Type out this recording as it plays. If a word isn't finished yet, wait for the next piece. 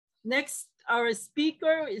Next, our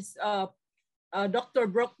speaker is Dr.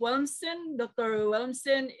 Brooke Wilmsen. Dr.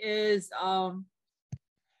 Wilmsen is the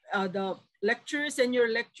senior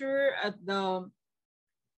lecturer at the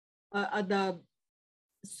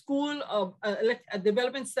School of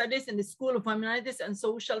Development Studies in the School of Humanities and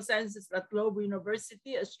Social Sciences at Global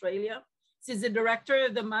University, Australia. She's the director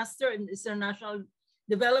of the Master in International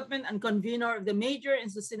Development and convener of the Major in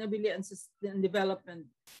Sustainability and Development.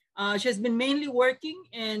 She has been mainly working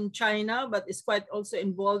in China, but is quite also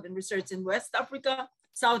involved in research in West Africa,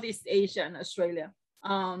 Southeast Asia, and Australia.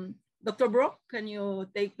 Dr. Brooke, can you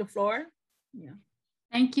take the floor? Yeah.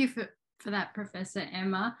 Thank you for that, Professor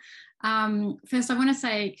Emma. First, I want to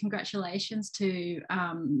say congratulations to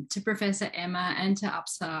Professor Emma and to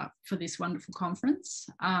APSA for this wonderful conference.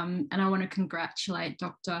 And I want to congratulate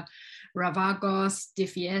Dr. Ravagos, De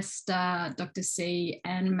Fiesta, Dr. C,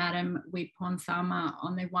 and Madam Wiponthama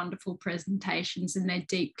on their wonderful presentations and their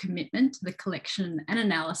deep commitment to the collection and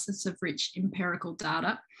analysis of rich empirical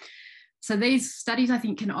data. So these studies, I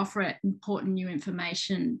think, can offer important new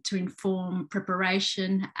information to inform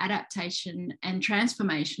preparation, adaptation, and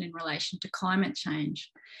transformation in relation to climate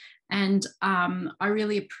change. And I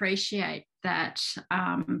really appreciate that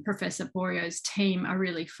Professor Borio's team are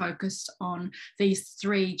really focused on these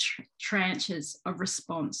three tranches of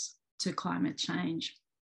response to climate change.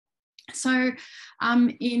 So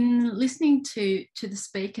in listening to the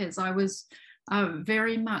speakers, I was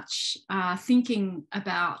very much thinking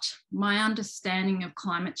about my understanding of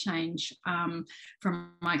climate change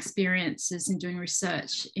from my experiences in doing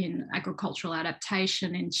research in agricultural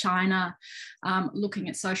adaptation in China, looking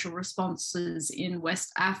at social responses in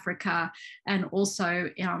West Africa, and also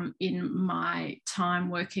in my time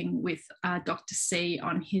working with Dr. C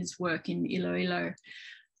on his work in Iloilo.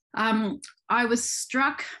 I was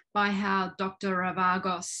struck by how Dr.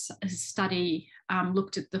 Ravagos' study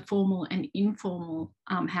looked at the formal and informal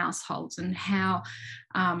households, and how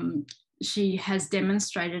she has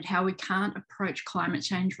demonstrated how we can't approach climate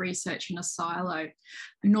change research in a silo,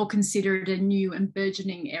 nor consider it a new and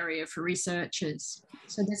burgeoning area for researchers.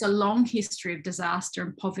 So there's a long history of disaster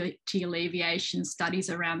and poverty alleviation studies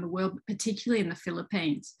around the world, particularly in the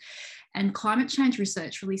Philippines. And climate change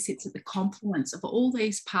research really sits at the confluence of all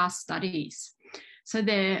these past studies. So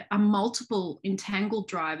there are multiple entangled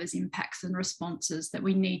drivers, impacts, and responses that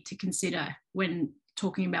we need to consider when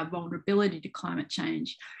talking about vulnerability to climate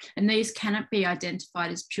change. And these cannot be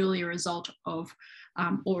identified as purely a result of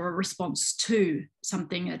or a response to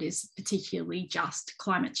something that is particularly just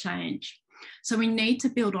climate change. So we need to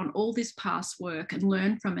build on all this past work and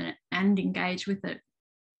learn from it and engage with it.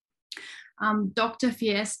 Dr.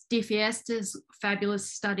 De Fiesta's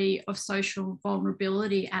fabulous study of social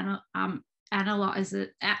vulnerability highlights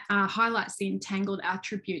the entangled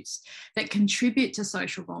attributes that contribute to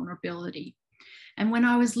social vulnerability. And when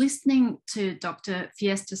I was listening to Dr.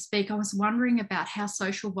 Fiesta speak, I was wondering about how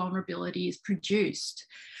social vulnerability is produced.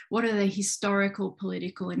 What are the historical,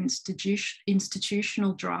 political, and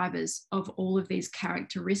institutional drivers of all of these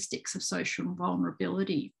characteristics of social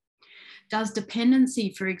vulnerability? Does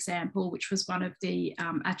dependency, for example, which was one of the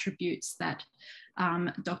attributes that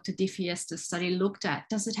Dr. De Fiesta's study looked at,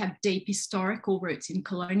 does it have deep historical roots in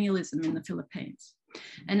colonialism in the Philippines?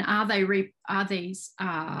 And are these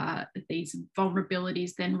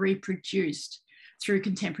vulnerabilities then reproduced through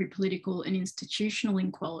contemporary political and institutional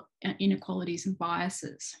inequalities and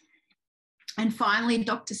biases? And finally,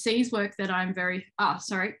 Dr. C's work that I'm very,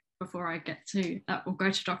 before I get to, we'll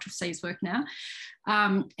go to Dr. C's work now.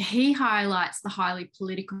 He highlights the highly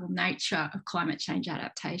political nature of climate change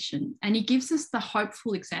adaptation, and he gives us the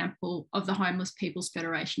hopeful example of the Homeless People's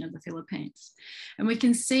Federation of the Philippines. And we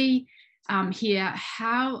can see here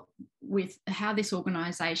how this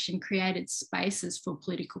organisation created spaces for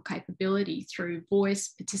political capability through voice,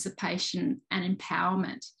 participation, and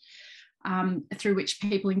empowerment, through which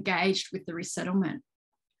people engaged with the resettlement.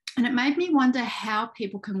 And it made me wonder how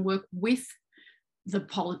people can work with the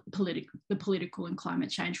political and climate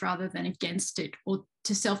change rather than against it, or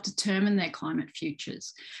to self-determine their climate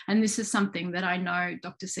futures. And this is something that I know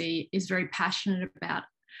Dr. C is very passionate about,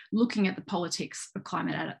 looking at the politics of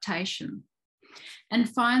climate adaptation. And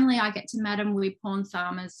finally, I get to Madam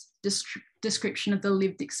Wiponthama's description of the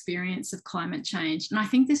lived experience of climate change. And I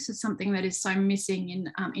think this is something that is so missing in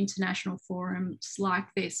international forums like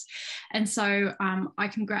this. And so I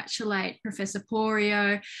congratulate Professor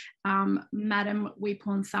Borio, Madam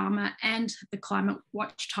Wiponthama, and the Climate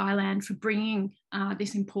Watch Thailand for bringing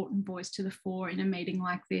this important voice to the fore in a meeting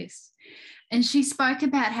like this. And she spoke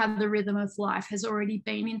about how the rhythm of life has already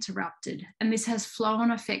been interrupted, and this has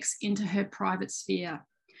flow-on effects into her private sphere.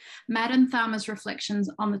 Madam Tharma's reflections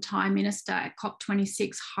on the Thai minister at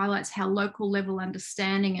COP26 highlights how local level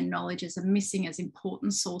understanding and knowledge are missing as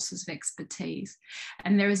important sources of expertise.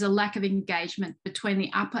 And there is a lack of engagement between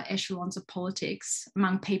the upper echelons of politics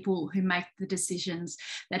among people who make the decisions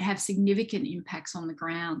that have significant impacts on the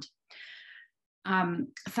ground.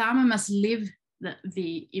 Tharma must live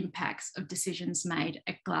the impacts of decisions made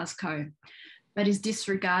at Glasgow, but is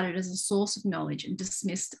disregarded as a source of knowledge and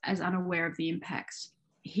dismissed as unaware of the impacts.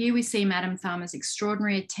 Here we see Madam Tharma's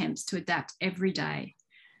extraordinary attempts to adapt every day.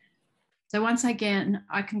 So once again,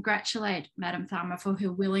 I congratulate Madam Tharma for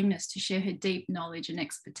her willingness to share her deep knowledge and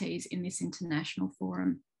expertise in this international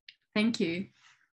forum. Thank you.